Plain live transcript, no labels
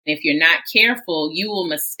If you're not careful, you will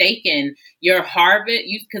mistaken your harvest.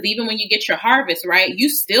 Because even when you get your harvest, right, you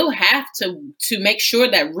still have to make sure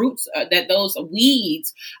that roots, that those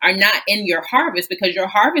weeds are not in your harvest, because your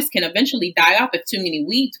harvest can eventually die off if too many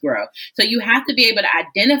weeds grow. So you have to be able to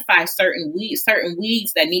identify certain weeds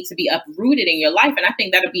that need to be uprooted in your life. And I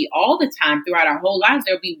think that'll be all the time throughout our whole lives.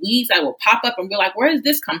 There'll be weeds that will pop up and be like, where does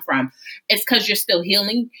this come from? It's because you're still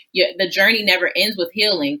healing. The journey never ends with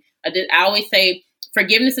healing. I always say,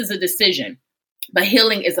 forgiveness is a decision, but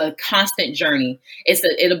healing is a constant journey.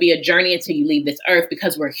 It'll be a journey until you leave this earth,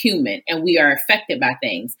 because we're human and we are affected by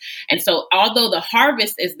things. And so although the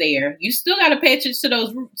harvest is there, you still got to pay attention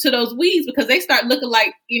to those weeds, because they start looking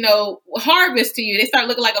like, harvest to you. They start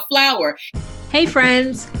looking like a flower. Hey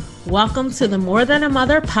friends, welcome to the More Than a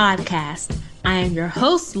Mother podcast. I am your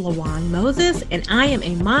host, LaJuan Moses, and I am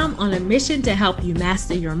a mom on a mission to help you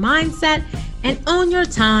master your mindset and own your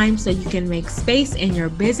time so you can make space in your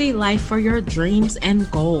busy life for your dreams and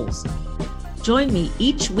goals. Join me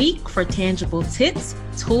each week for tangible tips,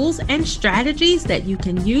 tools, and strategies that you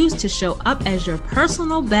can use to show up as your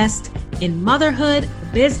personal best in motherhood,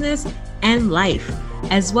 business, and life,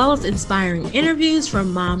 as well as inspiring interviews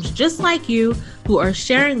from moms just like you who are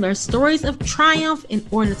sharing their stories of triumph in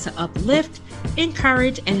order to uplift,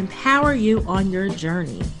 encourage, and empower you on your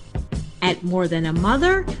journey. At More Than a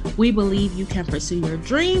Mother, we believe you can pursue your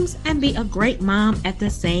dreams and be a great mom at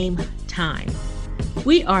the same time.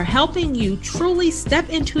 We are helping you truly step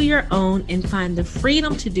into your own and find the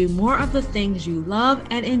freedom to do more of the things you love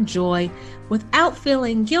and enjoy without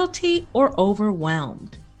feeling guilty or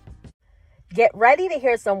overwhelmed. Get ready to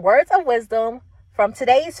hear some words of wisdom from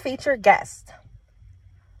today's featured guest.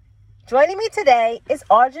 Joining me today is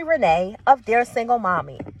Audrey Renee of Dear Single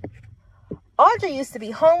Mommy. Audrey used to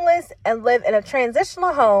be homeless and live in a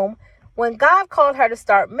transitional home when God called her to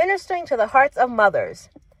start ministering to the hearts of mothers.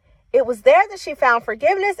 It was there that she found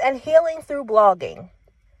forgiveness and healing through blogging.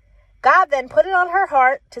 God then put it on her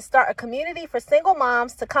heart to start a community for single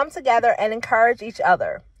moms to come together and encourage each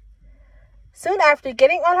other. Soon after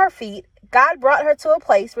getting on her feet, God brought her to a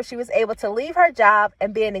place where she was able to leave her job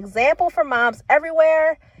and be an example for moms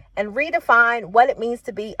everywhere and redefine what it means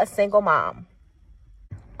to be a single mom.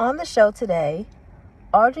 On the show today,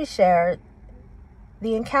 Audrey shared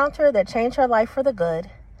the encounter that changed her life for the good,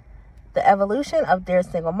 the evolution of Dear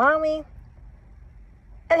Single Mommy,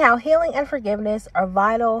 and how healing and forgiveness are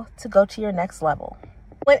vital to go to your next level.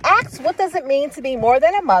 When asked what does it mean to be more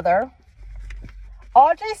than a mother,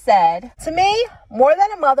 Audrey said, "To me, more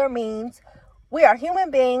than a mother means we are human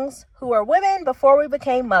beings who were women before we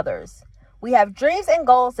became mothers. We have dreams and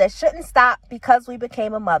goals that shouldn't stop because we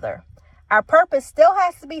became a mother. Our purpose still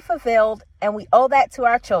has to be fulfilled, and we owe that to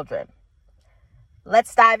our children."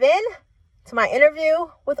 Let's dive in to my interview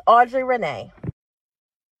with Audrey Renee.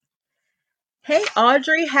 Hey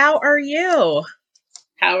Audrey, how are you?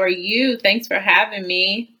 How are you? Thanks for having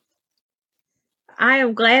me. I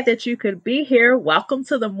am glad that you could be here. Welcome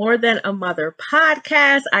to the More Than a Mother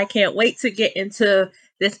podcast. I can't wait to get into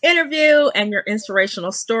this interview and your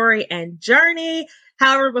inspirational story and journey.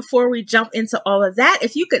 However, before we jump into all of that,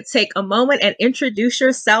 if you could take a moment and introduce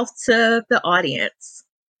yourself to the audience.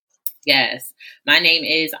 Yes, my name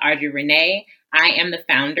is Audrey Renee. I am the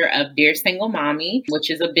founder of Dear Single Mommy,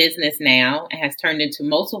 which is a business now and has turned into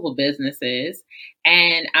multiple businesses.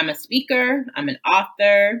 And I'm a speaker. I'm an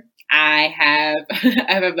author. I have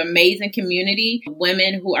an amazing community of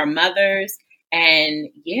women who are mothers. And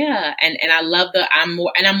yeah, and I love I'm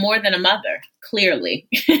more than a mother, clearly.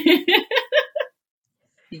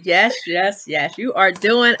 Yes. You are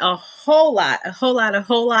doing a whole lot.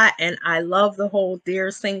 And I love the whole Dear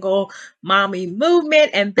Single Mommy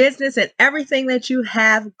movement and business and everything that you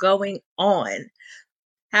have going on.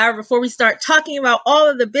 However, before we start talking about all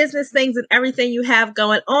of the business things and everything you have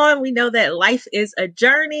going on, we know that life is a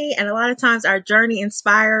journey, and a lot of times our journey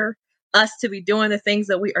inspires us to be doing the things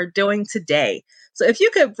that we are doing today. So if you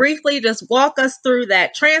could briefly just walk us through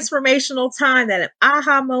that transformational time, that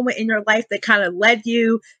aha moment in your life that kind of led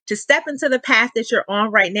you to step into the path that you're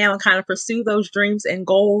on right now and kind of pursue those dreams and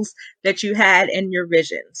goals that you had in your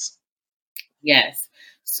visions. Yes.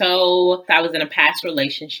 So I was in a past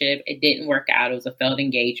relationship. It didn't work out. It was a failed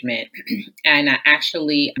engagement. And I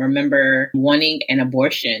actually remember wanting an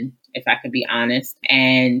abortion, if I could be honest.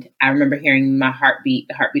 And I remember hearing my heartbeat,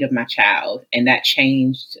 the heartbeat of my child. And that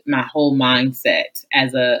changed my whole mindset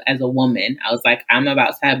as a woman. I was like, I'm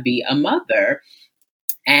about to be a mother.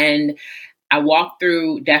 And I walked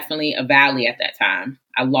through definitely a valley at that time.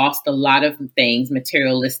 I lost a lot of things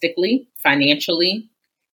materialistically, financially.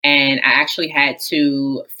 And I actually had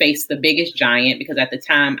to face the biggest giant because at the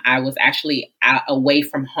time I was actually away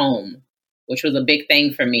from home, which was a big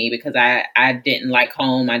thing for me because I didn't like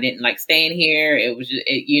home. I didn't like staying here. It was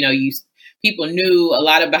just, people knew a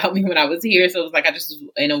lot about me when I was here. So it was like I just was,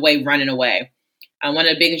 in a way, running away. One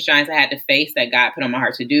of the biggest giants I had to face that God put on my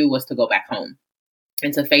heart to do was to go back home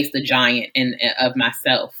and to face the giant of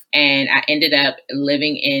myself. And I ended up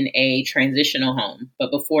living in a transitional home. But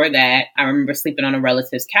before that, I remember sleeping on a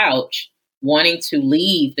relative's couch, wanting to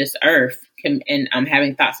leave this earth, and I'm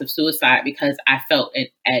having thoughts of suicide because I felt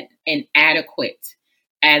inadequate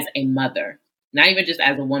as a mother, not even just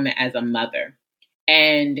as a woman, as a mother.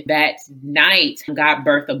 And that night, God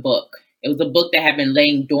birthed a book. It was a book that had been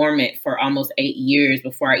laying dormant for almost 8 years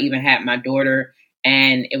before I even had my daughter.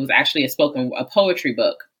 And it was actually a poetry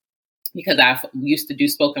book because I used to do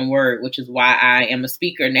spoken word, which is why I am a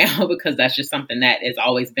speaker now, because that's just something that has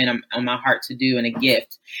always been on my heart to do and a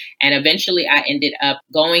gift. And eventually I ended up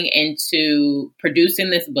going into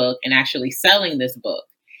producing this book and actually selling this book.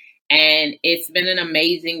 And it's been an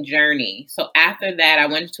amazing journey. So after that, I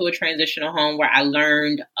went to a transitional home where I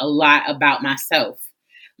learned a lot about myself.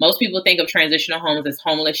 Most people think of transitional homes as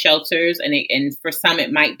homeless shelters, and for some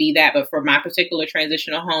it might be that, but for my particular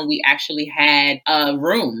transitional home, we actually had a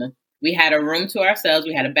room. We had a room to ourselves.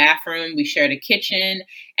 We had a bathroom. We shared a kitchen,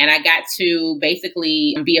 and I got to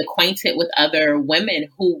basically be acquainted with other women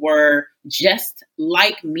who were just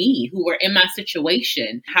like me, who were in my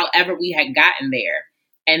situation, however we had gotten there.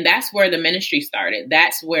 And that's where the ministry started.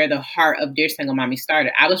 That's where the heart of Dear Single Mommy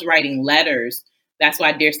started. I was writing letters. That's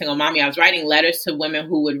why Dear Single Mommy, I was writing letters to women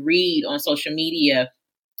who would read on social media,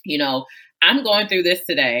 I'm going through this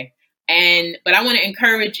today. But I want to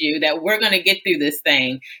encourage you that we're going to get through this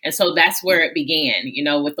thing. And so that's where it began,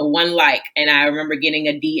 with the one like. And I remember getting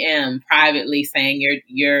a DM privately saying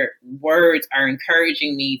your words are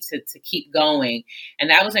encouraging me to keep going.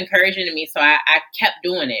 And that was encouraging to me. So I kept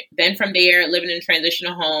doing it. Then from there, living in a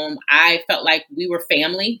transitional home, I felt like we were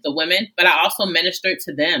family, the women, but I also ministered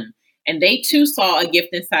to them. And they too saw a gift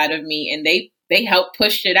inside of me, and they helped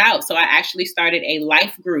push it out. So I actually started a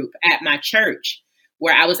life group at my church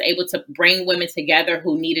where I was able to bring women together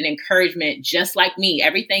who needed encouragement just like me.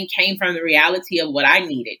 Everything came from the reality of what I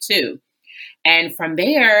needed too. And from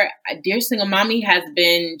there, Dear Single Mommy has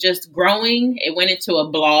been just growing. It went into a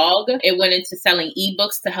blog. It went into selling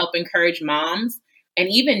ebooks to help encourage moms. And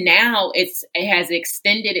even now it has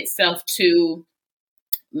extended itself to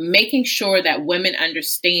making sure that women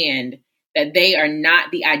understand that they are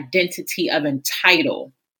not the identity of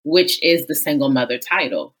entitled, which is the single mother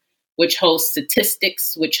title, which holds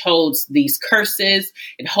statistics, which holds these curses.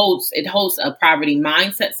 It holds a poverty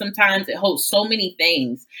mindset sometimes. It holds so many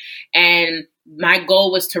things. And my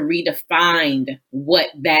goal was to redefine what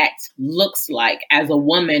that looks like as a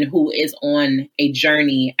woman who is on a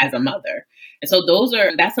journey as a mother. And so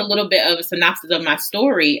that's a little bit of a synopsis of my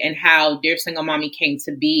story and how Dear Single Mommy came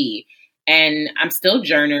to be. And I'm still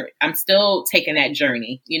taking that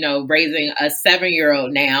journey, raising a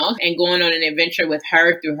 7-year-old now and going on an adventure with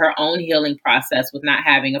her through her own healing process with not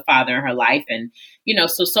having a father in her life. And,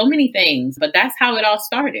 so many things, but that's how it all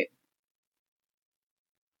started.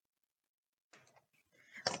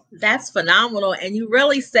 That's phenomenal. And you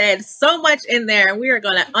really said so much in there. And we are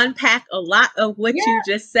going to unpack a lot of what you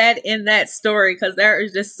just said in that story, because there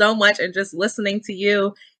is just so much. And just listening to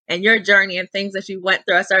you and your journey and things that you went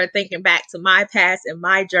through, I started thinking back to my past and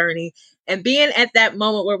my journey, and being at that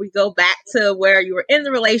moment where we go back to where you were in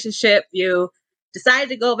the relationship, you decided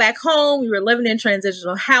to go back home, you were living in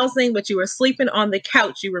transitional housing, but you were sleeping on the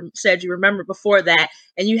couch. You said you remember before that,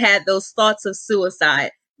 and you had those thoughts of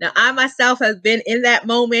suicide. Now, I myself have been in that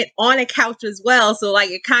moment on a couch as well. So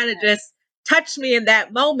it kind of just touched me in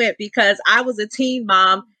that moment because I was a teen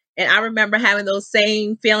mom. And I remember having those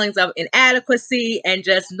same feelings of inadequacy and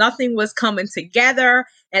just nothing was coming together.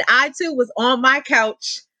 And I too was on my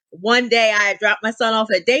couch. One day I dropped my son off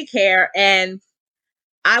at daycare and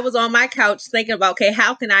I was on my couch thinking about, okay,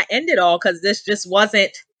 how can I end it all? Because this just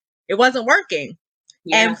wasn't working.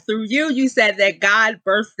 Yeah. And through you said that God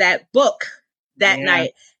birthed that book that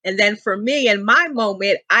night. And then for me, in my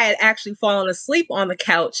moment, I had actually fallen asleep on the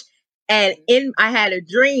couch. And I had a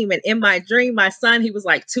dream, and in my dream, my son, he was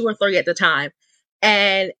like 2 or 3 at the time.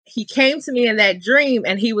 And he came to me in that dream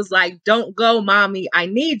and he was like, "Don't go, mommy, I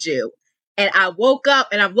need you." And I woke up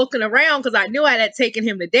and I'm looking around because I knew I had taken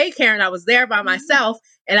him to daycare and I was there by myself.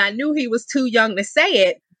 And I knew he was too young to say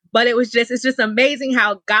it. But it's just amazing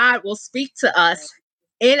how God will speak to us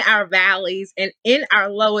in our valleys and in our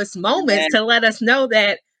lowest moments to let us know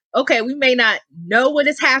that, okay, we may not know what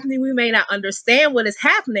is happening. We may not understand what is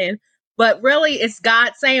happening, But really, it's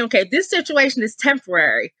God saying, okay, this situation is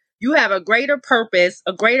temporary. You have a greater purpose,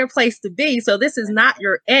 a greater place to be. So this is not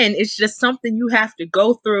your end. It's just something you have to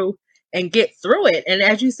go through and get through it. And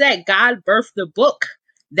as you said, God birthed the book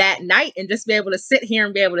that night, and just be able to sit here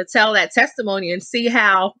and be able to tell that testimony and see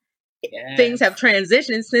how things have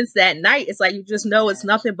transitioned since that night. It's like, you just know it's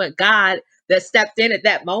nothing but God that stepped in at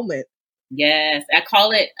that moment. Yes. I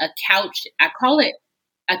call it a couch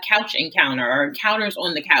encounter, or encounters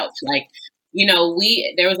on the couch. Like,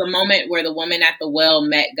 there was a moment where the woman at the well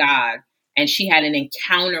met God, and she had an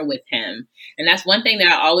encounter with him. And that's one thing that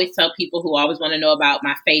I always tell people who always want to know about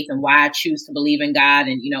my faith and why I choose to believe in God.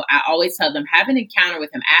 And, I always tell them, have an encounter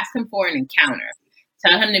with him. Ask him for an encounter.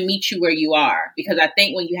 Tell him to meet you where you are. Because I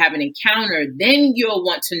think when you have an encounter, then you'll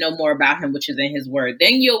want to know more about him, which is in his word.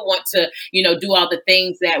 Then you'll want to, do all the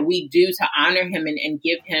things that we do to honor him and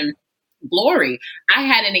give him glory. I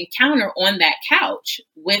had an encounter on that couch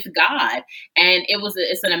with God, and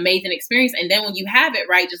it's an amazing experience. And then when you have it,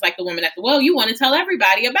 right, just like the woman at the well, you want to tell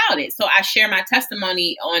everybody about it. So I share my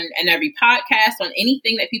testimony on every podcast, on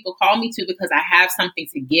anything that people call me to, because I have something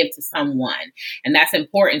to give to someone, and that's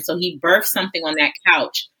important. So he birthed something on that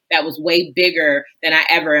couch that was way bigger than I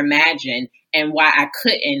ever imagined, and why I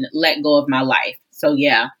couldn't let go of my life. So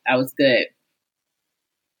yeah, that was good.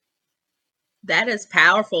 That is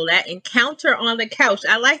powerful. That encounter on the couch.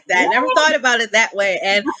 I like that. Never thought about it that way.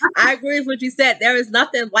 And I agree with what you said. There is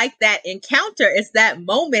nothing like that encounter. It's that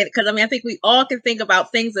moment. Because I think we all can think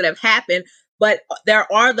about things that have happened, but there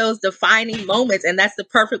are those defining moments. And that's the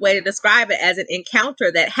perfect way to describe it, as an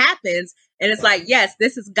encounter that happens. And it's like, yes,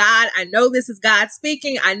 this is God. I know this is God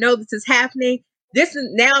speaking. I know this is happening.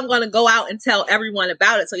 Now I'm going to go out and tell everyone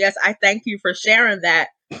about it. So yes, I thank you for sharing that.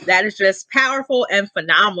 That is just powerful and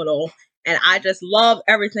phenomenal. And I just love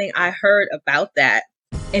everything I heard about that.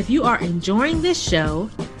 If you are enjoying this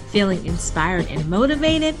show, feeling inspired and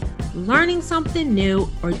motivated, learning something new,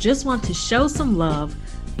 or just want to show some love,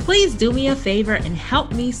 please do me a favor and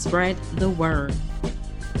help me spread the word.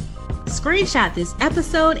 Screenshot this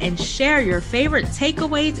episode and share your favorite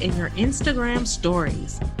takeaways in your Instagram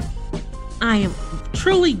stories. I am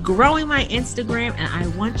truly growing my Instagram, and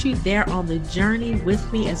I want you there on the journey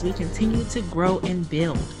with me as we continue to grow and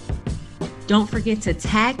build. Don't forget to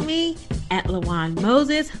tag me at LaJuan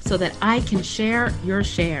Moses so that I can share your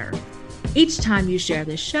share. Each time you share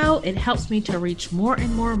this show, it helps me to reach more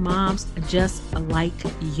and more moms just like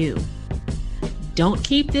you. Don't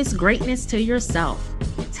keep this greatness to yourself.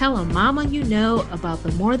 Tell a mama you know about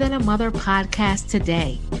the More Than a Mother podcast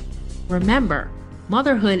today. Remember,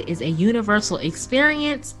 motherhood is a universal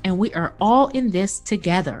experience, and we are all in this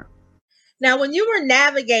together. Now, when you were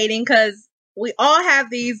navigating, because we all have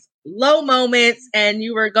these low moments, and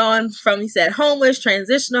you were going from, you said, homeless,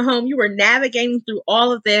 transitional home, you were navigating through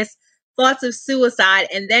all of this, thoughts of suicide,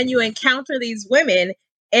 and then you encounter these women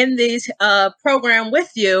in this program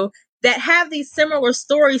with you that have these similar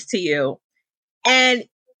stories to you, and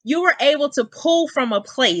you were able to pull from a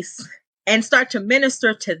place and start to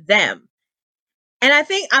minister to them. And I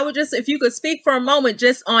think I would just, if you could speak for a moment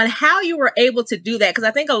just on how you were able to do that, because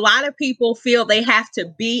I think a lot of people feel they have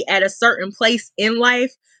to be at a certain place in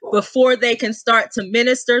life before they can start to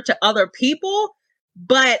minister to other people.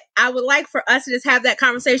 But I would like for us to just have that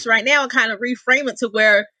conversation right now and kind of reframe it to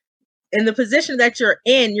where, in the position that you're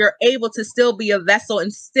in, you're able to still be a vessel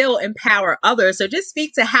and still empower others. So just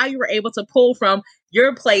speak to how you were able to pull from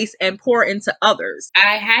your place and pour into others.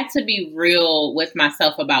 I had to be real with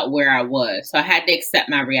myself about where I was. So I had to accept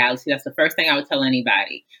my reality. That's the first thing I would tell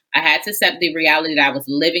anybody. I had to accept the reality that I was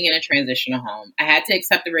living in a transitional home. I had to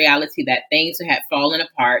accept the reality that things had fallen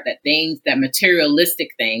apart, that materialistic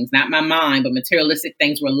things, not my mind, but materialistic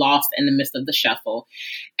things were lost in the midst of the shuffle.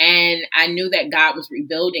 And I knew that God was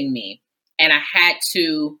rebuilding me, and I had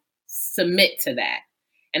to submit to that.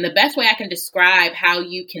 And the best way I can describe how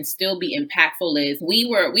you can still be impactful is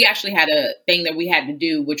we actually had a thing that we had to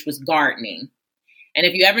do, which was gardening. And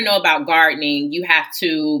if you ever know about gardening, you have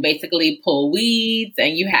to basically pull weeds,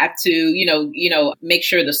 and you have to, make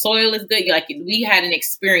sure the soil is good. Like, we had an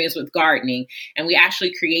experience with gardening, and we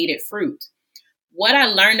actually created fruit. What I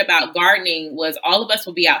learned about gardening was all of us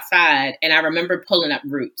would be outside, and I remember pulling up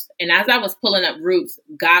roots. And as I was pulling up roots,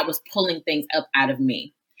 God was pulling things up out of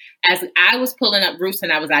me. As I was pulling up roots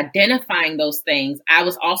and I was identifying those things, I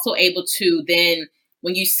was also able to then,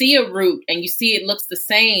 when you see a root and you see it looks the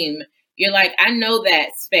same, you're like, I know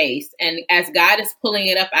that space. And as God is pulling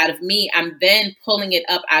it up out of me, I'm then pulling it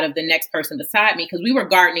up out of the next person beside me, because we were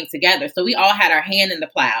gardening together. So we all had our hand in the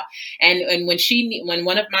plow. And when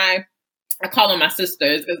one of my, I call them my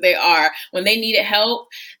sisters because they are, when they needed help,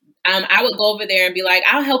 I would go over there and be like,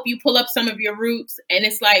 I'll help you pull up some of your roots. And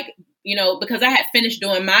it's like, because I had finished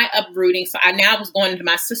doing my uprooting. So I now was going to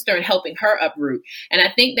my sister and helping her uproot. And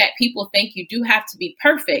I think that people think you do have to be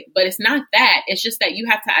perfect, but it's not that. It's just that you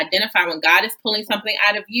have to identify when God is pulling something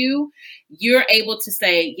out of you, you're able to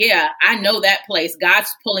say, yeah, I know that place. God's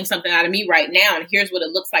pulling something out of me right now. And here's what it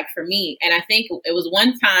looks like for me. And I think it was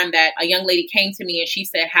one time that a young lady came to me and she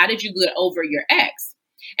said, how did you get over your ex?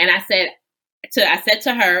 And I said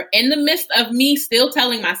to her, in the midst of me still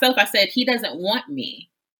telling myself, I said, he doesn't want me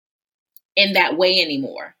in that way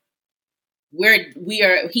anymore.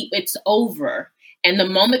 It's over. And the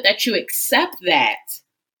moment that you accept that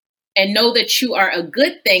and know that you are a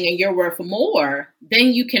good thing and you're worth more,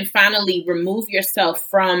 then you can finally remove yourself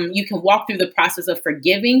you can walk through the process of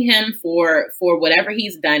forgiving him for whatever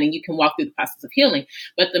he's done, and you can walk through the process of healing.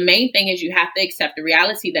 But the main thing is you have to accept the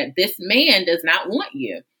reality that this man does not want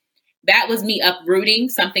you. That was me uprooting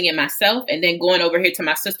something in myself and then going over here to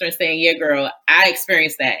my sister and saying, yeah, girl, I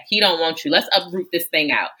experienced that. He don't want you. Let's uproot this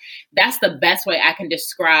thing out. That's the best way I can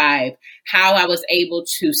describe how I was able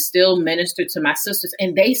to still minister to my sisters,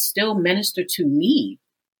 and they still minister to me.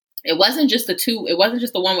 It wasn't just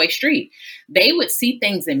a one-way street. They would see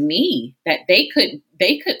things in me that they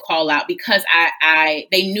could call out because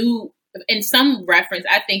they knew. In some reference,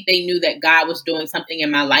 I think they knew that God was doing something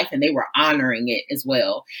in my life and they were honoring it as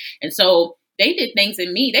well. And so they did things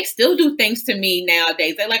in me. They still do things to me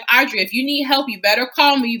nowadays. They're like, Audrey, if you need help, you better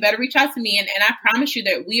call me. You better reach out to me. And I promise you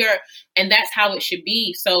that we are, and that's how it should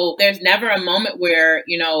be. So there's never a moment where,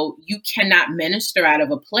 you cannot minister out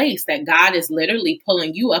of a place that God is literally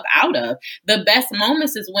pulling you up out of. The best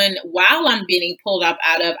moments is while I'm being pulled up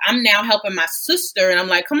out of, I'm now helping my sister. And I'm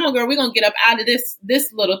like, come on, girl, we're going to get up out of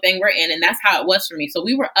this little thing we're in. And that's how it was for me. So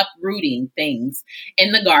we were uprooting things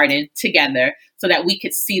in the garden together so that we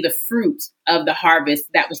could see the fruit of the harvest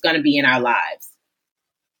that was going to be in our lives.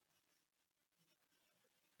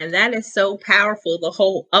 And that is so powerful, the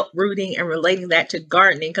whole uprooting and relating that to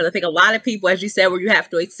gardening. Because I think a lot of people, as you said, where you have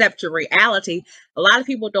to accept your reality, a lot of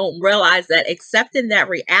people don't realize that accepting that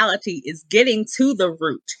reality is getting to the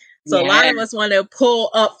root. So a lot of us want to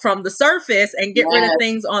pull up from the surface and get rid of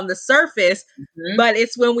things on the surface. Mm-hmm. But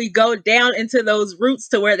it's when we go down into those roots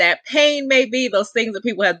to where that pain may be, those things that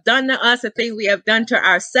people have done to us, the things we have done to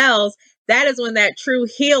ourselves, that is when that true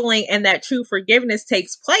healing and that true forgiveness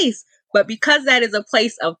takes place. But because that is a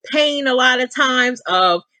place of pain, a lot of times,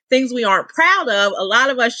 of things we aren't proud of, a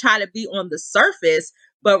lot of us try to be on the surface.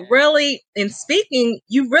 But really, in speaking,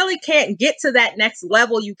 you really can't get to that next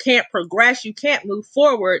level. You can't progress. You can't move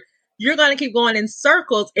forward. You're going to keep going in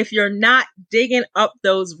circles if you're not digging up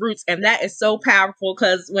those roots. And that is so powerful,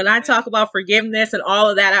 because when I talk about forgiveness and all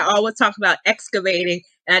of that, I always talk about excavating.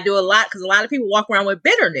 And I do a lot because a lot of people walk around with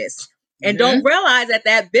bitterness and don't realize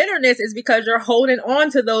that bitterness is because you're holding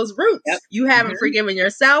on to those roots. Yep. You haven't forgiven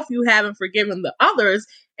yourself. You haven't forgiven the others.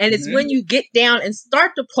 And it's when you get down and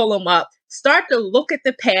start to pull them up, start to look at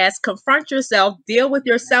the past, confront yourself, deal with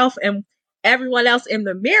yourself and everyone else in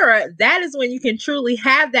the mirror. That is when you can truly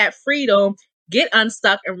have that freedom, get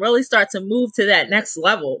unstuck, and really start to move to that next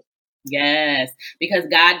level. Yes, because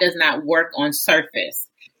God does not work on surface.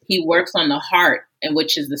 He works on the heart, and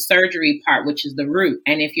which is the surgery part, which is the root.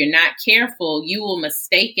 And if you're not careful, you will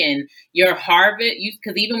mistaken your harvest.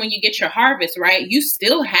 Because even when you get your harvest, right, you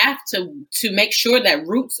still have to make sure that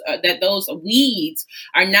roots, that those weeds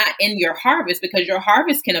are not in your harvest, because your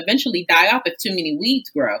harvest can eventually die off if too many weeds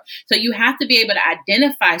grow. So you have to be able to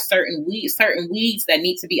identify certain weeds that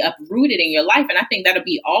need to be uprooted in your life. And I think that'll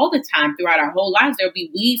be all the time throughout our whole lives. There'll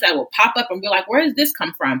be weeds that will pop up and be like, where does this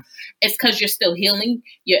come from? It's because you're still healing.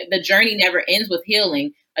 The journey never ends with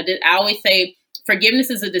healing. I always say forgiveness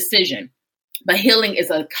is a decision, but healing is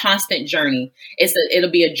a constant journey.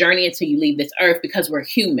 It'll be a journey until you leave this earth, because we're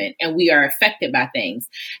human and we are affected by things.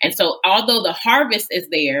 And so although the harvest is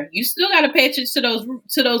there, you still got to pay attention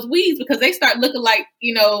to those weeds, because they start looking like,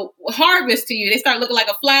 harvest to you. They start looking like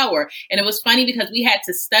a flower. And it was funny because we had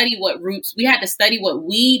to study what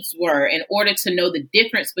weeds were in order to know the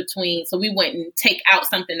difference between, so we wouldn't take out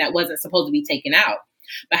something that wasn't supposed to be taken out.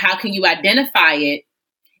 But how can you identify it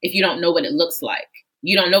if you don't know what it looks like?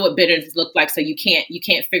 You don't know what bitterness looks like, so you can't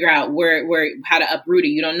figure out how to uproot it.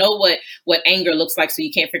 You don't know what anger looks like, so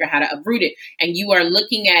you can't figure out how to uproot it. And you are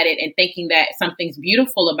looking at it and thinking that something's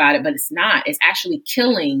beautiful about it, but it's not. It's actually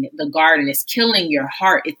killing the garden. It's killing your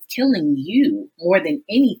heart. It's killing you more than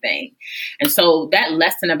anything. And so that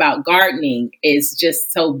lesson about gardening is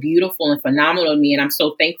just so beautiful and phenomenal to me. And I'm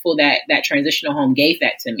so thankful that transitional home gave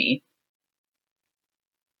that to me.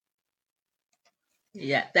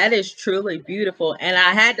 Yeah, that is truly beautiful. And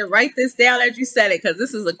I had to write this down as you said it, because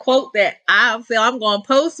this is a quote that I feel I'm going to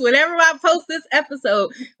post whenever I post this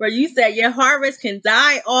episode, where you said your harvest can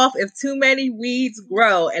die off if too many weeds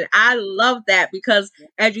grow. And I love that because,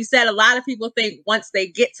 as you said, a lot of people think once they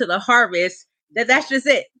get to the harvest, that's just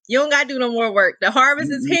it. You don't got to do no more work. The harvest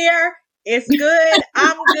is here. It's good.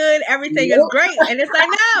 I'm good. Everything is great. And it's like,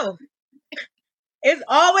 no, it's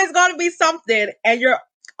always going to be something. And you're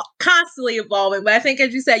constantly evolving. But I think,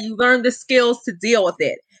 as you said, you learn the skills to deal with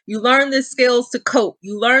it. You learn the skills to cope.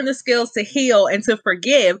 You learn the skills to heal and to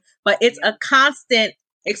forgive. But it's a constant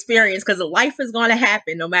experience because life is going to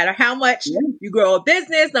happen no matter how much you grow a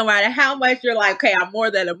business, no matter how much you're like, okay, I'm more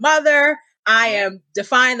than a mother. I am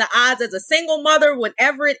defying the odds as a single mother.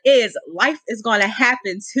 Whatever it is, life is going to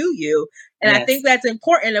happen to you. And I think that's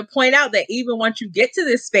important to point out that even once you get to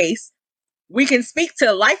this space, we can speak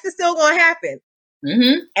to life is still going to happen.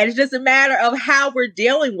 Mm-hmm. And it's just a matter of how we're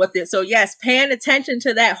dealing with it. So yes, paying attention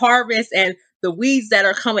to that harvest and the weeds that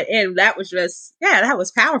are coming in. That was just, that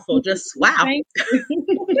was powerful. Just wow.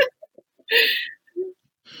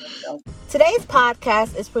 Today's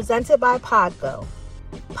podcast is presented by Podgo.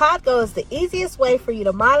 Podgo is the easiest way for you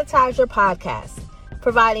to monetize your podcast,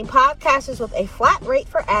 providing podcasters with a flat rate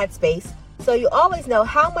for ad space, so you always know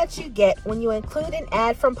how much you get when you include an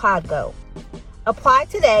ad from Podgo. Apply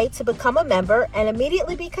today to become a member and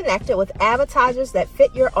immediately be connected with advertisers that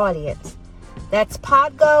fit your audience. That's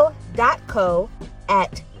podgo.co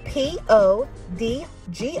at podgo.co.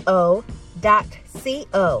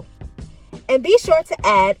 And be sure to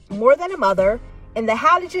add More Than a Mother in the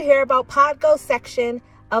How Did You Hear About Podgo section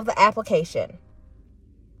of the application.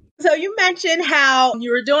 So you mentioned how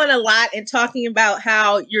you were doing a lot and talking about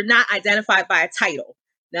how you're not identified by a title.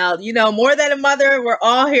 Now, More Than a Mother, we're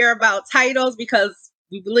all here about titles because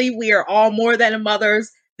we believe we are all more than a mothers.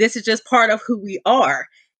 This is just part of who we are.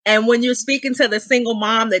 And when you're speaking to the single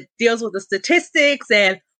mom that deals with the statistics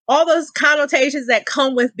and all those connotations that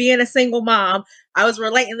come with being a single mom, I was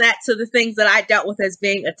relating that to the things that I dealt with as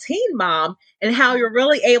being a teen mom and how you're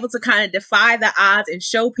really able to kind of defy the odds and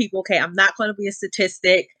show people, okay, I'm not going to be a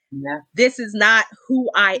statistic. Yeah. This is not who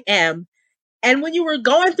I am. And when you were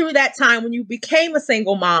going through that time, when you became a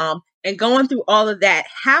single mom and going through all of that,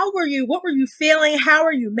 what were you feeling? How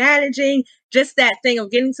are you managing just that thing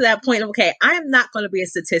of getting to that point of, okay, I am not going to be a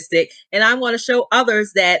statistic and I'm going to show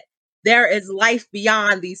others that there is life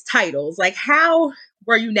beyond these titles. Like, how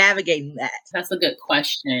were you navigating that? That's a good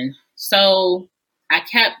question. So I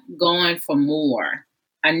kept going for more.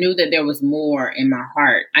 I knew that there was more in my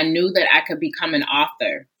heart. I knew that I could become an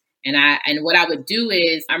author. And what I would do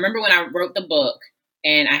is, I remember when I wrote the book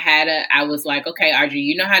and I was like, okay, Audrey,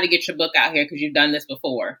 you know how to get your book out here because you've done this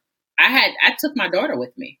before. I took my daughter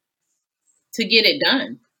with me to get it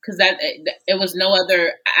done because it was no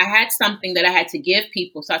other. I had something that I had to give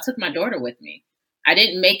people. So I took my daughter with me. I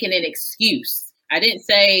didn't make it an excuse. I didn't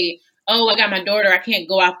say, oh, I got my daughter, I can't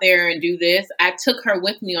go out there and do this. I took her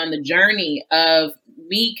with me on the journey of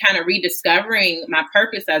me kind of rediscovering my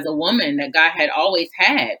purpose as a woman that God had always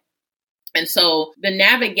had. And so the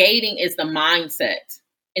navigating is the mindset.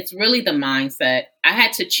 It's really the mindset. I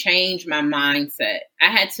had to change my mindset. I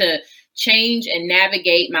had to change and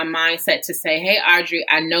navigate my mindset to say, hey, Audrey,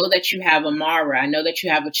 I know that you have Amara. I know that you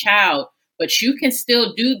have a child, but you can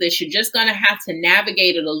still do this. You're just going to have to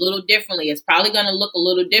navigate it a little differently. It's probably going to look a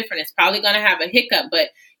little different. It's probably going to have a hiccup, but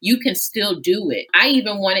you can still do it. I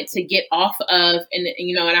even wanted to get off of,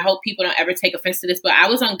 and I hope people don't ever take offense to this, but I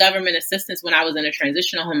was on government assistance when I was in a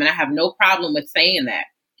transitional home, and I have no problem with saying that.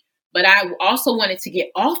 But I also wanted to get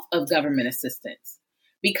off of government assistance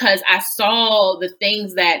because I saw the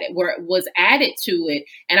things that was added to it,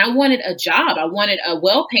 and I wanted a job. I wanted a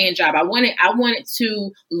well-paying job. I wanted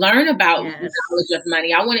to learn about the knowledge of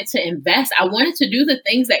money. I wanted to invest. I wanted to do the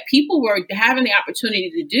things that people were having the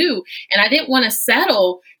opportunity to do, and I didn't want to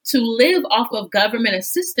settle to live off of government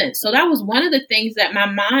assistance. So that was one of the things that my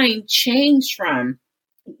mind changed from.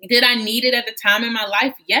 Did I need it at the time in my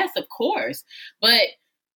life? Yes, of course. But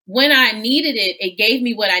when I needed it, it gave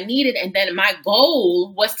me what I needed. And then my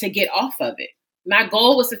goal was to get off of it. My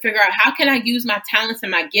goal was to figure out, how can I use my talents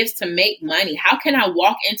and my gifts to make money? How can I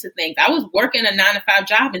walk into things? I was working a 9-to-5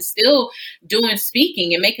 job and still doing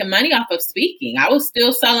speaking and making money off of speaking. I was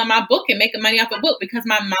still selling my book and making money off a book because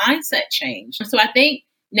my mindset changed. So I think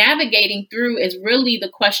navigating through is really the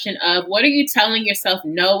question of, what are you telling yourself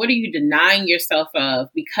no? What are you denying yourself of?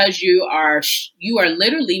 Because you are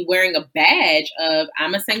literally wearing a badge of,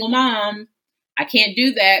 I'm a single mom. I can't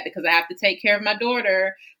do that because I have to take care of my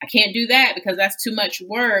daughter. I can't do that because that's too much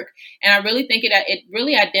work. And I really think it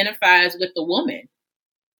really identifies with the woman.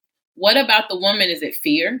 What about the woman? Is it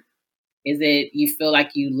fear? Is it you feel like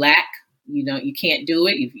you lack? You can't do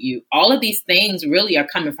it. You all of these things really are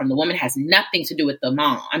coming from the woman. Has nothing to do with the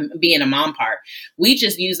mom. I'm being a mom part. We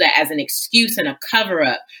just use that as an excuse and a cover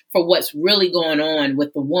up for what's really going on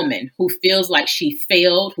with the woman who feels like she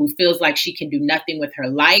failed, who feels like she can do nothing with her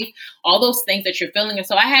life, all those things that you're feeling. And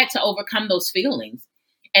so I had to overcome those feelings.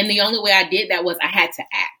 And the only way I did that was I had to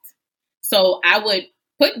act. So I would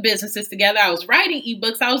put businesses together. I was writing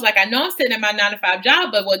ebooks. I was like, I know I'm sitting at my 9-to-5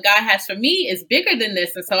 job, but what God has for me is bigger than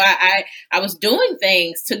this. And so I was doing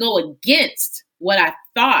things to go against what I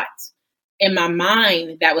thought in my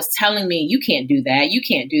mind that was telling me, you can't do that. You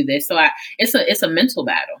can't do this. So it's a mental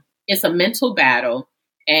battle. It's a mental battle.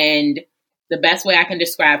 And the best way I can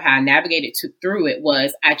describe how I navigated through it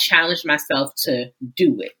was I challenged myself to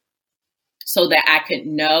do it so that I could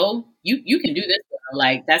know you can do this.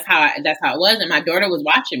 Like that's how it was. And my daughter was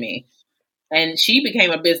watching me and she became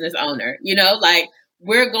a business owner, like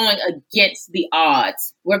we're going against the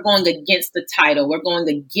odds. We're going against the title. We're going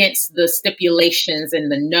against the stipulations and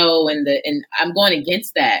the no and I'm going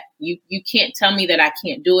against that. You can't tell me that I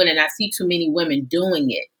can't do it. And I see too many women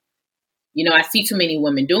doing it. I see too many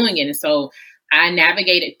women doing it. And so I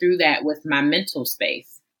navigated through that with my mental space.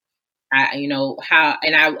 I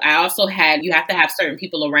also you have to have certain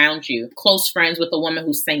people around you, close friends with a woman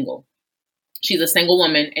who's single. She's a single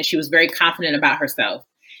woman and she was very confident about herself.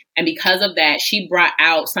 And because of that, she brought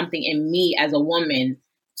out something in me as a woman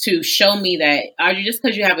to show me that Audrey, just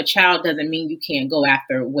because you have a child doesn't mean you can't go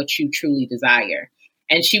after what you truly desire.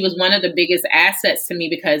 And she was one of the biggest assets to me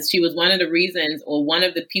because she was one of the reasons or one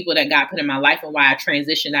of the people that God put in my life and why I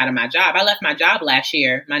transitioned out of my job. I left my job last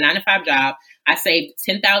year, my 9-to-5 job. I saved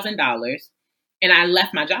 $10,000 and I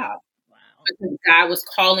left my job. Wow. Because God was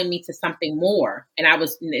calling me to something more. And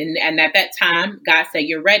and at that time, God said,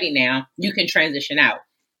 you're ready now. You can transition out.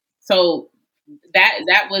 So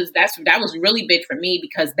that was really big for me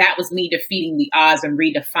because that was me defeating the odds and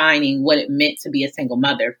redefining what it meant to be a single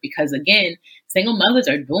mother. Because again, single mothers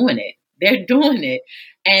are doing it. They're doing it.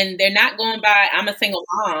 And they're not going by, I'm a single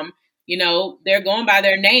mom. They're going by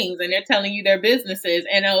their names and they're telling you their businesses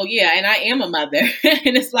and, oh yeah, and I am a mother.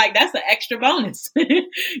 And it's like, that's an extra bonus, so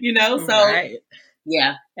right.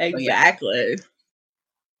 Yeah, exactly.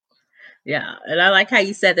 Yeah. And I like how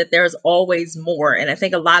you said that there's always more. And I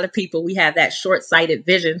think a lot of people, we have that short-sighted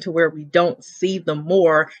vision to where we don't see the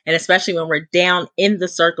more. And especially when we're down in the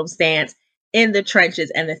circumstance, in the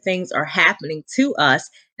trenches, and the things are happening to us.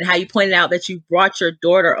 And how you pointed out that you brought your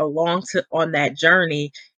daughter along on that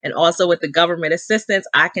journey. And also with the government assistance,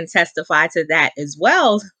 I can testify to that as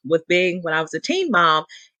well with when I was a teen mom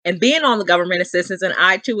and being on the government assistance, and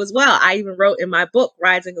I too as well. I even wrote in my book,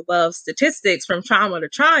 Rising Above Statistics from Trauma to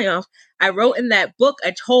Triumph, I wrote in that book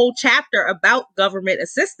a whole chapter about government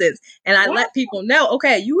assistance. And I let people know,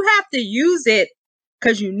 okay, you have to use it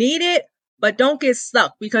because you need it, but don't get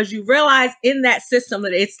stuck because you realize in that system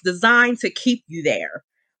that it's designed to keep you there.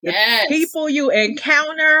 The people you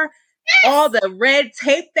encounter, all the red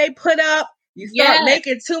tape they put up, you start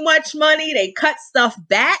making too much money, they cut stuff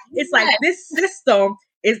back. It's like this system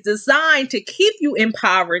is designed to keep you in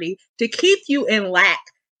poverty, to keep you in lack,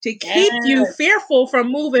 to keep you fearful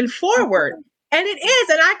from moving forward. And it is.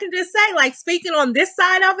 And I can just say, like, speaking on this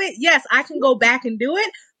side of it, yes, I can go back and do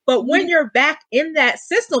it. But when you're back in that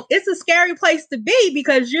system, it's a scary place to be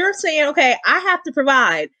because you're saying, okay, I have to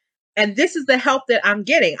provide. And this is the help that I'm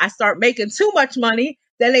getting. I start making too much money,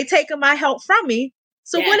 then they taking my help from me.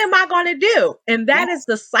 So what am I going to do? And that is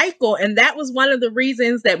the cycle. And that was one of the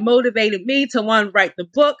reasons that motivated me to write the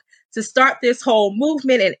book, to start this whole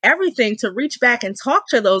movement and everything, to reach back and talk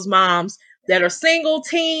to those moms that are single,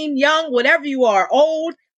 teen, young, whatever you are,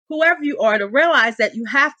 old, whoever you are, to realize that you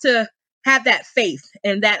have to have that faith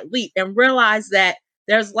and that leap and realize that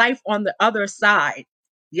there's life on the other side.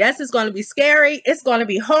 Yes, it's going to be scary. It's going to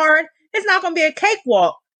be hard. It's not going to be a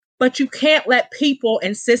cakewalk, but you can't let people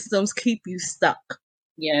and systems keep you stuck.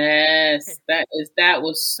 Yes, that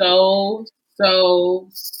was so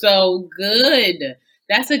good.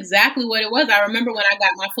 That's exactly what it was. I remember when I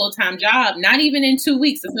got my full-time job, not even in 2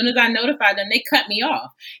 weeks, as soon as I notified them, they cut me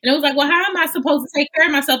off. And it was like, well, how am I supposed to take care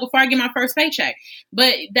of myself before I get my first paycheck?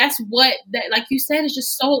 But that's like you said, it's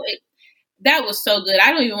just that was so good.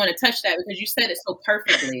 I don't even want to touch that because you said it so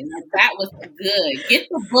perfectly. Like, that was good. Get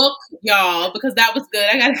the book, y'all, because that was good.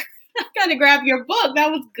 I gotta grab your book.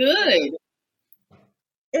 That was good.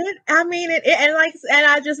 And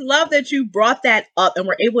I just love that you brought that up and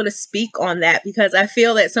were able to speak on that, because I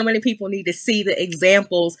feel that so many people need to see the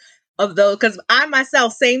examples of those. Because I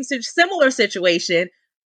myself, similar situation,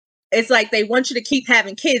 it's like they want you to keep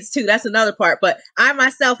having kids too. That's another part. But I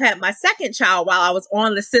myself had my second child while I was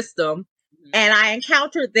on the system. And I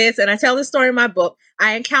encountered this, and I tell this story in my book.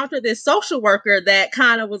 I encountered this social worker that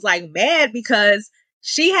kind of was like mad because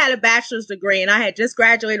she had a bachelor's degree and I had just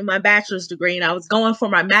graduated my bachelor's degree and I was going for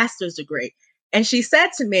my master's degree. And she said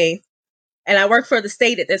to me, and I worked for the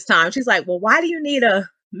state at this time, she's like, well, why do you need a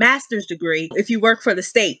master's degree if you work for the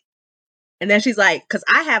state? And then she's like, because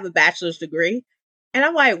I have a bachelor's degree. And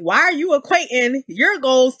I'm like, why are you equating your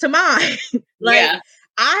goals to mine?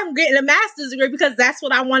 I'm getting a master's degree because that's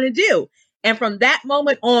what I want to do. And from that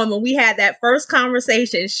moment on, when we had that first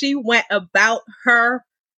conversation, she went about her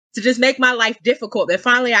to just make my life difficult. Then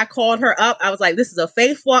finally I called her up. I was like, this is a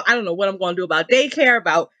faith walk. I don't know what I'm going to do about daycare,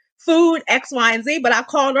 about food, X, Y, and Z. But I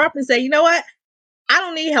called her up and said, you know what? I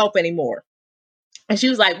don't need help anymore. And she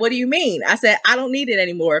was like, what do you mean? I said, I don't need it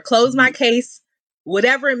anymore. Close my case,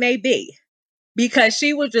 whatever it may be. Because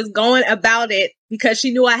she was just going about it because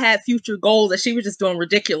she knew I had future goals and she was just doing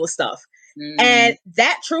ridiculous stuff. And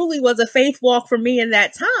that truly was a faith walk for me in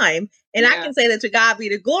that time. And I can say that to God be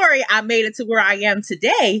the glory, I made it to where I am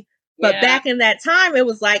today. But back in that time, it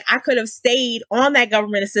was like I could have stayed on that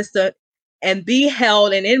government assistance and be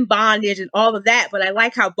held and in bondage and all of that. But I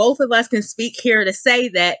like how both of us can speak here to say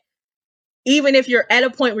that even if you're at a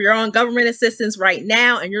point where you're on government assistance right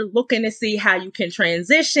now and you're looking to see how you can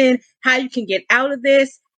transition, how you can get out of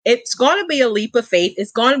this, it's going to be a leap of faith.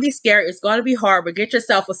 It's going to be scary. It's going to be hard, but get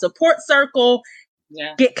yourself a support circle.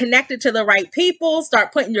 Get connected to the right people.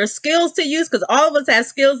 Start putting your skills to use because all of us have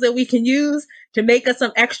skills that we can use to make us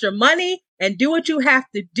some extra money and do what you have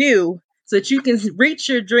to do so that you can reach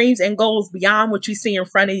your dreams and goals beyond what you see in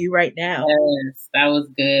front of you right now. Yes, that was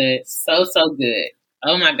good. So good.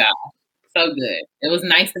 Oh my God. So good. It was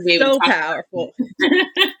nice to be able to talk. So powerful.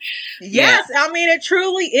 Yes. I mean, it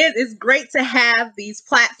truly is. It's great to have these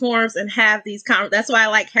platforms and have these that's why I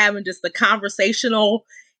like having just the conversational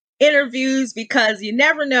interviews because you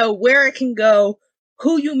never know where it can go,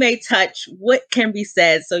 who you may touch, what can be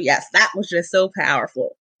said. So yes, that was just so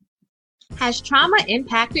powerful. Has trauma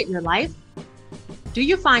impacted your life? Do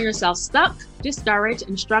you find yourself stuck, discouraged,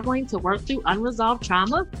 and struggling to work through unresolved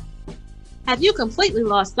trauma? Have you completely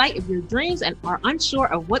lost sight of your dreams and are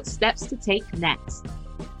unsure of what steps to take next?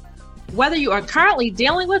 Whether you are currently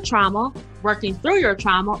dealing with trauma, working through your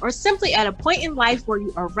trauma, or simply at a point in life where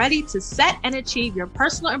you are ready to set and achieve your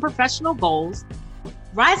personal and professional goals,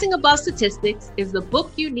 Rising Above Statistics is the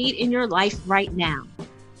book you need in your life right now.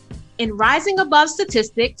 In Rising Above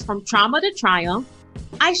Statistics, From Trauma to Triumph,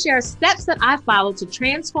 I share steps that I followed to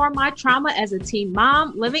transform my trauma as a teen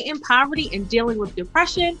mom living in poverty and dealing with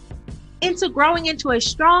depression into growing into a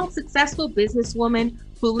strong, successful businesswoman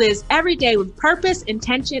who lives every day with purpose,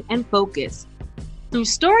 intention, and focus. Through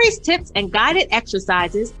stories, tips, and guided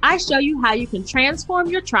exercises, I show you how you can transform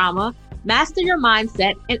your trauma, master your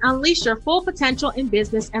mindset, and unleash your full potential in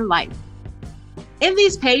business and life. In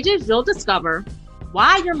these pages, you'll discover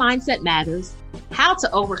why your mindset matters, how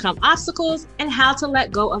to overcome obstacles, and how to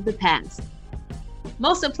let go of the past.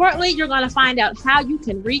 Most importantly, you're going to find out how you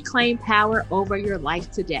can reclaim power over your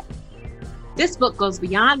life today. This book goes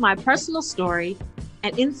beyond my personal story,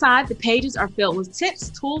 and inside the pages are filled with tips,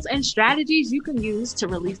 tools, and strategies you can use to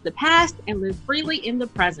release the past and live freely in the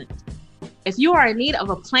present. If you are in need of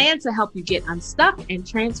a plan to help you get unstuck and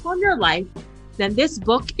transform your life, then this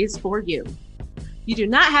book is for you. You do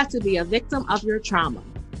not have to be a victim of your trauma.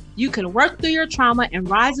 You can work through your trauma and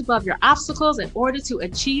rise above your obstacles in order to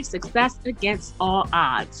achieve success against all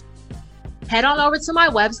odds. Head on over to my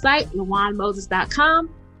website, LawanMoses.com,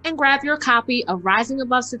 and grab your copy of Rising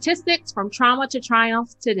Above Statistics, From Trauma to Triumph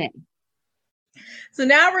today. So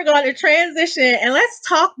now we're going to transition and let's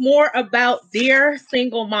talk more about Dear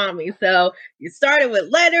Single Mommy. So you started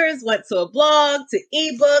with letters, went to a blog, to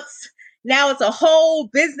ebooks. Now it's a whole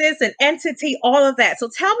business and entity, all of that. So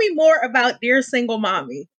tell me more about Dear Single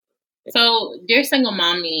Mommy. So Dear Single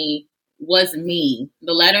Mommy was me.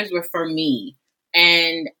 The letters were for me.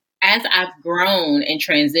 And as I've grown and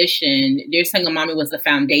transitioned, Dear Single Mommy was the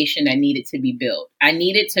foundation that needed to be built. I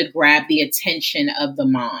needed to grab the attention of the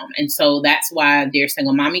mom. And so that's why Dear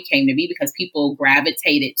Single Mommy came to be, because people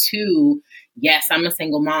gravitated to, yes, I'm a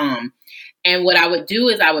single mom. And what I would do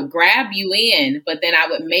is I would grab you in, but then I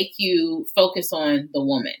would make you focus on the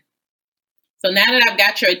woman. So now that I've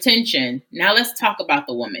got your attention, now let's talk about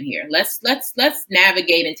the woman here. Let's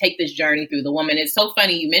navigate and take this journey through the woman. It's so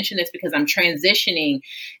funny you mentioned this because I'm transitioning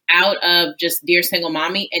out of just Dear Single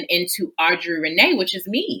Mommy and into Audrey Renee, which is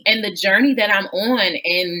me, and the journey that I'm on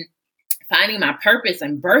in finding my purpose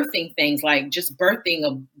and birthing things, like just birthing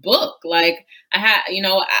a book. Like I had,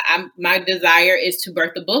 my desire is to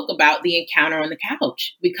birth a book about the encounter on the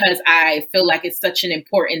couch, because I feel like it's such an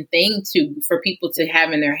important thing for people to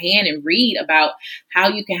have in their hand and read about how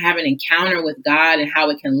you can have an encounter with God and how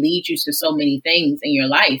it can lead you to so many things in your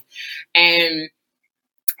life. And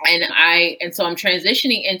so I'm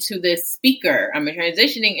transitioning into this speaker. I'm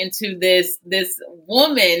transitioning into this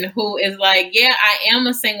woman who is like, yeah, I am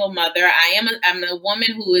a single mother. I'm a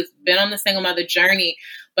woman who has been on the single mother journey,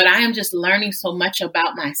 but I am just learning so much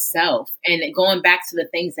about myself and going back to the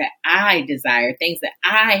things that I desire, things that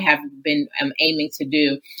I have been aiming to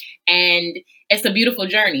do. And it's a beautiful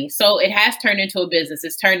journey. So it has turned into a business.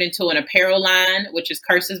 It's turned into an apparel line, which is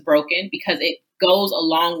Curses Broken, because it goes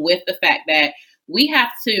along with the fact that we have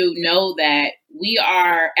to know that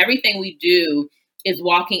everything we do is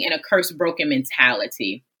walking in a curse broken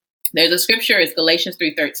mentality. There's a scripture, it's Galatians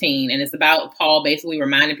 3:13, and it's about Paul basically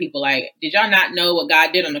reminding people, like, did y'all not know what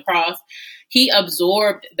God did on the cross? He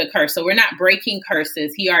absorbed the curse. So we're not breaking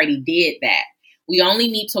curses. He already did that. We only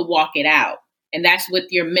need to walk it out. And that's with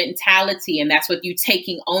your mentality, and that's with you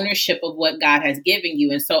taking ownership of what God has given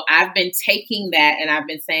you. And so I've been taking that, and I've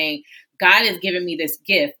been saying, God has given me this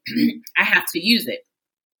gift. I have to use it.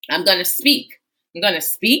 I'm going to speak. I'm going to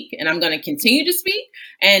speak, and I'm going to continue to speak.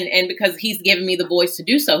 And because he's given me the voice to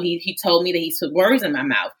do so, he told me that he put words in my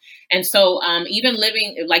mouth. And so even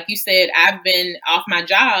living, like you said, I've been off my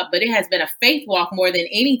job, but it has been a faith walk more than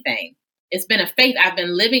anything. It's been a faith. I've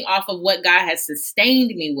been living off of what God has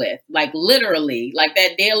sustained me with, like literally, like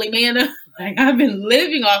that daily manna. Like I've been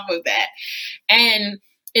living off of that. And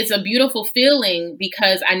it's a beautiful feeling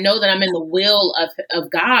because I know that I'm in the will of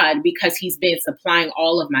God, because he's been supplying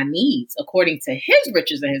all of my needs according to his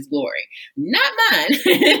riches and his glory, not mine,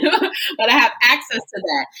 but I have access to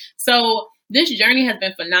that. So this journey has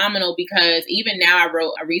been phenomenal, because even now I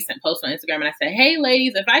wrote a recent post on Instagram and I said, hey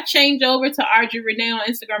ladies, if I change over to Audrey Renee on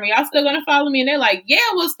Instagram, are y'all still going to follow me? And they're like, yeah,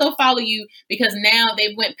 we'll still follow you, because now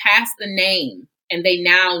they went past the name and they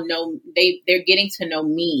now know, they're getting to know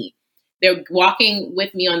me. They're walking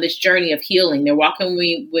with me on this journey of healing. They're walking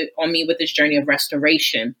with me with this journey of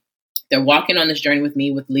restoration. They're walking on this journey with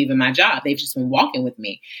me with leaving my job. They've just been walking with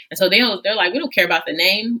me. And so they're like, we don't care about the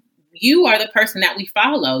name. You are the person that we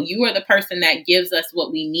follow. You are the person that gives us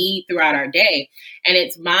what we need throughout our day. And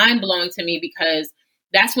it's mind blowing to me, because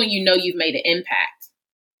that's when you know you've made an impact.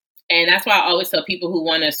 And that's why I always tell people who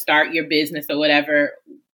want to start your business or whatever,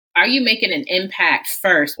 are you making an impact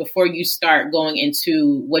first before you start going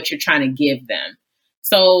into what you're trying to give them?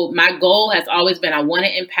 So my goal has always been, I want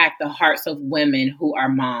to impact the hearts of women who are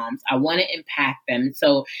moms. I want to impact them.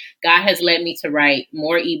 So God has led me to write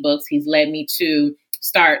more ebooks. He's led me to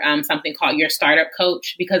start something called Your Startup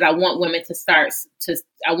Coach, because I want women to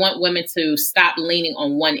stop leaning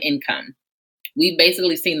on one income. We've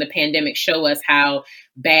basically seen the pandemic show us how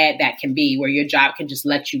bad that can be, where your job can just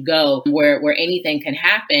let you go, where anything can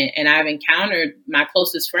happen. And I've encountered my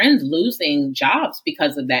closest friends losing jobs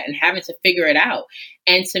because of that and having to figure it out.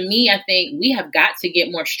 And to me, I think we have got to get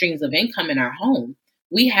more streams of income in our home.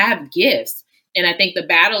 We have gifts. And I think the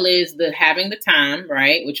battle is having the time,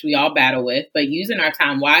 right, which we all battle with, but using our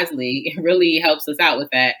time wisely, it really helps us out with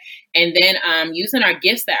that. And then using our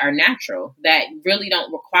gifts that are natural, that really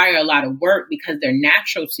don't require a lot of work because they're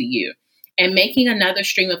natural to you, and making another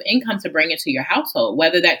stream of income to bring into your household.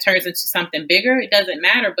 Whether that turns into something bigger, it doesn't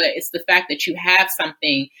matter, but it's the fact that you have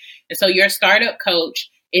something. And so Your Startup Coach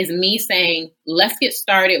is me saying, let's get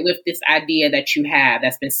started with this idea that you have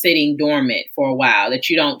that's been sitting dormant for a while, that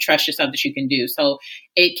you don't trust yourself that you can do. So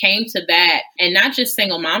it came to that. And not just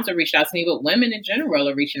single moms are reaching out to me, but women in general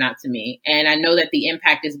are reaching out to me. And I know that the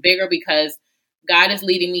impact is bigger because God is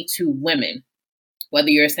leading me to women. Whether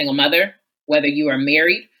you're a single mother, whether you are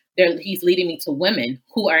married, he's leading me to women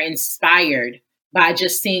who are inspired by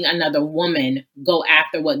just seeing another woman go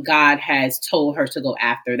after what God has told her to go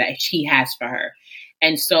after, that he has for her.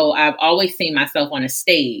 And so I've always seen myself on a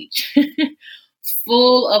stage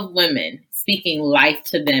full of women speaking life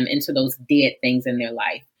to them into those dead things in their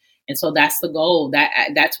life. And so that's the goal.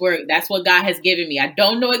 That's what God has given me. I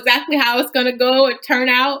don't know exactly how it's going to go or turn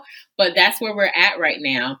out, but that's where we're at right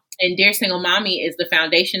now. And Dear Single Mommy is the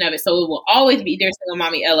foundation of it. So it will always be Dear Single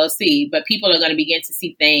Mommy LLC, but people are going to begin to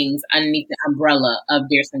see things underneath the umbrella of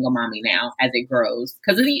Dear Single Mommy now as it grows.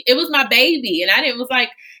 Because it was my baby, and I was like,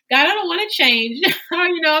 God, I don't want to change.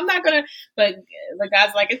 I'm not going to, but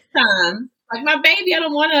God's like, it's time. Like my baby, I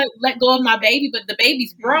don't want to let go of my baby, but the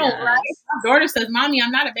baby's grown, yes. Right? My daughter says, Mommy,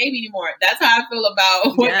 I'm not a baby anymore. That's how I feel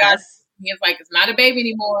about what God says. It's like, it's not a baby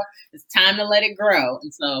anymore. It's time to let it grow.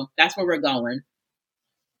 And so that's where we're going.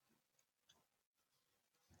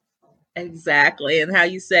 Exactly. And how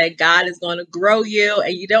you said God is going to grow you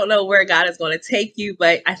and you don't know where God is going to take you.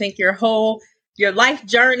 But I think your life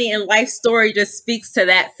journey and life story just speaks to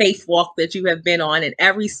that faith walk that you have been on, and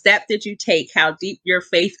every step that you take, how deep your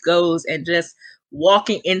faith goes, and just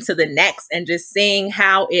walking into the next and just seeing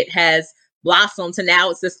how it has blossomed to now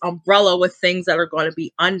it's this umbrella with things that are going to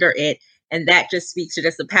be under it. And that just speaks to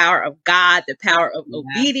just the power of God, the power of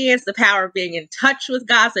obedience, the power of being in touch with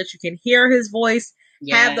God so that you can hear his voice,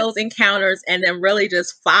 have those encounters, and then really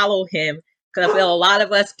just follow him. Because I feel a lot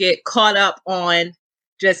of us get caught up on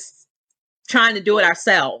just trying to do it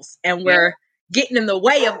ourselves, and we're getting in the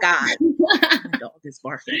way of God. My dog is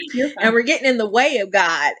barking. And we're getting in the way of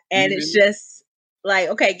God. And it's just like,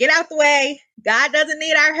 okay, get out the way. God doesn't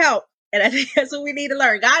need our help. And I think that's what we need to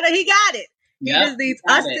learn. God, he got it. He just needs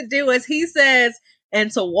us to do as he says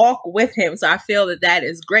and to walk with him. So I feel that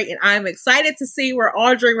is great. And I'm excited to see where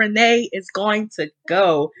Audrey Renee is going to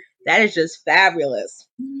go. That is just fabulous.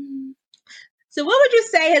 So what would you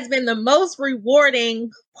say has been the most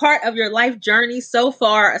rewarding part of your life journey so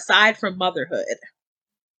far, aside from motherhood?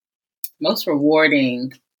 Most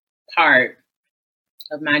rewarding part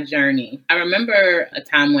of my journey. I remember a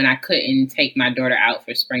time when I couldn't take my daughter out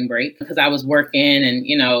for spring break because I was working, and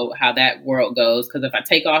you know how that world goes. Because if I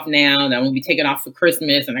take off now, then I'm going to be taking off for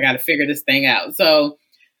Christmas and I got to figure this thing out. So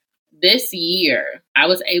this year I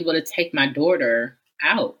was able to take my daughter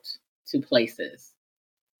out to places.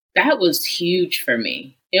 That was huge for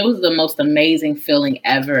me. It was the most amazing feeling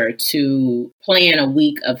ever to plan a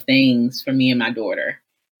week of things for me and my daughter.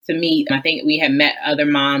 To meet, I think we had met other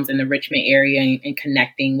moms in the Richmond area and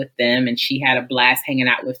connecting with them. And she had a blast hanging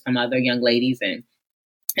out with some other young ladies. And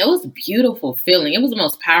it was a beautiful feeling. It was the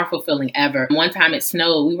most powerful feeling ever. One time it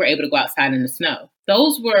snowed, we were able to go outside in the snow.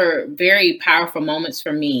 Those were very powerful moments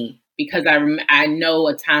for me because I know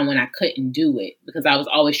a time when I couldn't do it because I was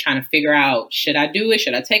always trying to figure out, should I do it?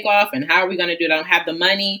 Should I take off? And how are we going to do it? I don't have the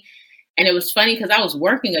money. And it was funny because I was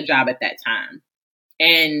working a job at that time.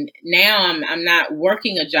 And now I'm not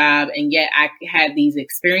working a job, and yet I had these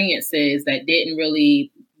experiences that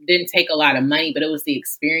didn't take a lot of money, but it was the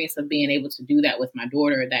experience of being able to do that with my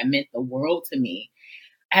daughter that meant the world to me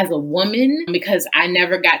as a woman, because I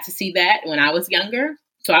never got to see that when I was younger.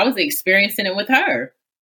 So I was experiencing it with her.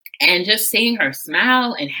 And just seeing her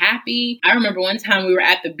smile and happy. I remember one time we were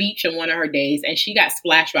at the beach on one of her days and she got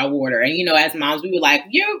splashed by water. And, you know, as moms, we were like,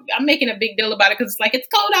 I'm making a big deal about it because it's like, it's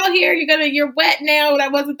cold out here. You're wet now.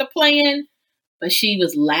 That wasn't the plan. But she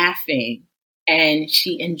was laughing and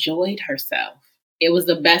she enjoyed herself. It was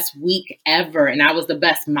the best week ever. And I was the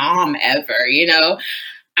best mom ever, you know.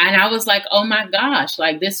 And I was like, oh my gosh,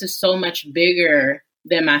 like this is so much bigger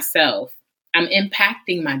than myself. I'm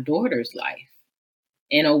impacting my daughter's life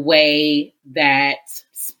in a way that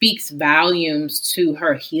speaks volumes to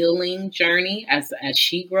her healing journey as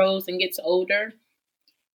she grows and gets older,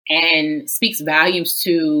 and speaks volumes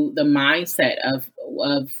to the mindset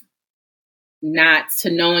of not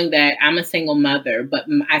to knowing that I'm a single mother, but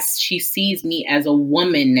she sees me as a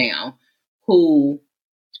woman now who,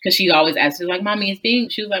 because she always asks, she's like, Mommy, is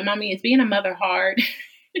being a mother hard?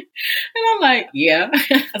 And I'm like, yeah.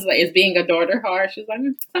 I was like, is being a daughter hard? She's like,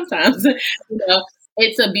 sometimes, you know.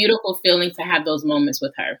 It's a beautiful feeling to have those moments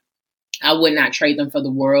with her. I would not trade them for the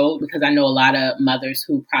world because I know a lot of mothers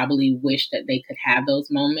who probably wish that they could have those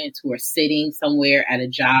moments, who are sitting somewhere at a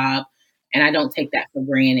job, and I don't take that for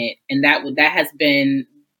granted. And that has been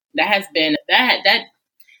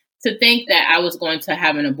to think that I was going to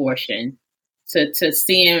have an abortion, to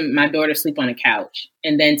seeing my daughter sleep on a couch,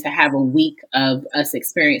 and then to have a week of us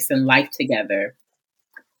experiencing life together.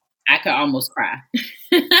 I could almost cry.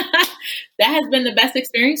 That has been the best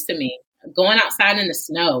experience to me. Going outside in the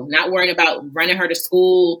snow, not worrying about running her to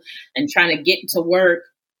school and trying to get to work.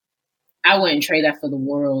 I wouldn't trade that for the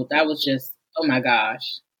world. That was just, oh my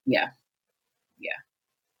gosh. Yeah.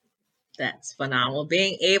 That's phenomenal.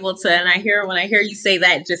 Being able to, and when I hear you say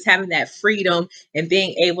that, just having that freedom and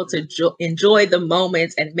being able to enjoy the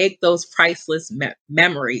moments and make those priceless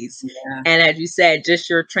memories. Yeah. And as you said, just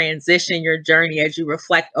your transition, your journey, as you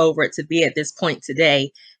reflect over it to be at this point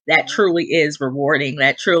today, that truly is rewarding.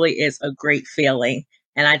 That truly is a great feeling.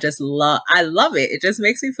 And I love it. It just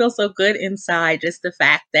makes me feel so good inside. Just the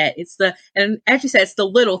fact that and as you said, it's the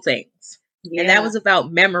little things. Yeah. And that was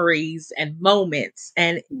about memories and moments.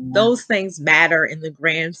 And those things matter in the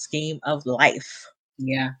grand scheme of life.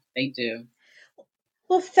 Yeah, they do.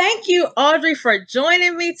 Well, thank you, Audrey, for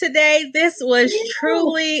joining me today. This was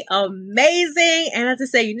truly amazing. And as I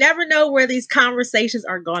say, you never know where these conversations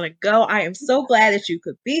are going to go. I am so glad that you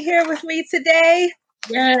could be here with me today.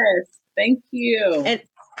 Yes, thank you. And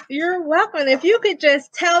You're welcome. If you could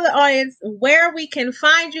just tell the audience where we can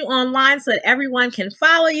find you online so that everyone can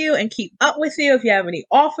follow you and keep up with you. If you have any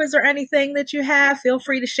offers or anything that you have, feel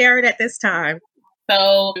free to share it at this time.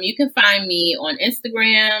 So you can find me on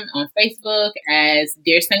Instagram, on Facebook as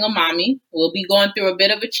Dear Single Mommy. We'll be going through a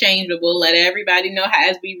bit of a change, but we'll let everybody know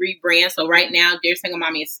as we rebrand. So right now, Dear Single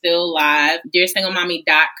Mommy is still live.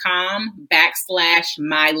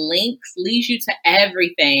 DearSingleMommy.com/my links leads you to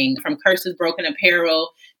everything from Curses Broken Apparel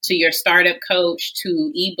to your startup coach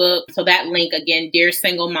to ebook. So that link again,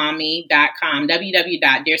 DearSingleMommy.com,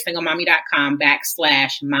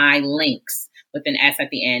 www.DearSingleMommy.com/my links. With an S at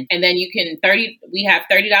the end. And then we have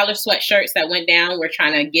 $30 sweatshirts that went down. We're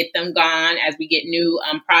trying to get them gone as we get new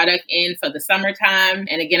product in for the summertime.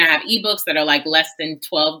 And again, I have ebooks that are like less than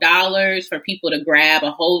 $12 for people to grab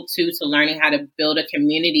a hold to learning how to build a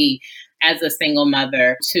community as a single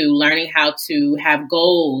mother, to learning how to have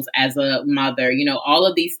goals as a mother. You know, all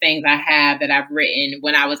of these things I have that I've written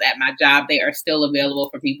when I was at my job, they are still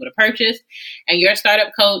available for people to purchase. And Your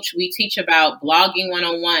Startup Coach, we teach about blogging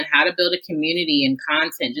 101, how to build a community and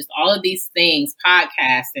content, just all of these things,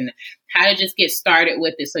 podcasts, and how to just get started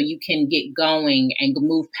with it so you can get going and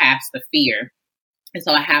move past the fear. And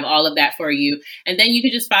so I have all of that for you. And then you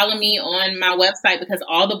can just follow me on my website because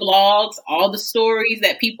all the blogs, all the stories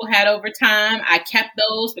that people had over time, I kept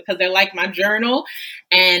those because they're like my journal,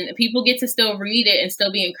 and people get to still read it and still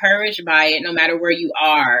be encouraged by it no matter where you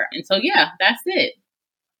are. And so, yeah, that's it.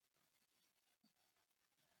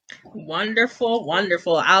 Wonderful,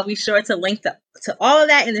 wonderful. I'll be sure to link to all of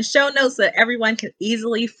that in the show notes so that everyone can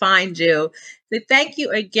easily find you. So thank you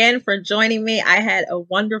again for joining me. I had a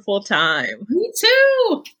wonderful time. Me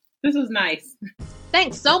too. This was nice.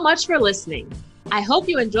 Thanks so much for listening. I hope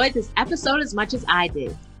you enjoyed this episode as much as I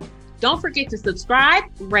did. Don't forget to subscribe,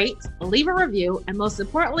 rate, leave a review, and most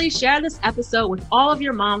importantly, share this episode with all of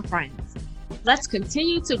your mom friends. Let's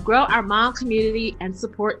continue to grow our mom community and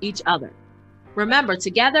support each other. Remember,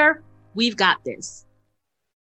 together, we've got this.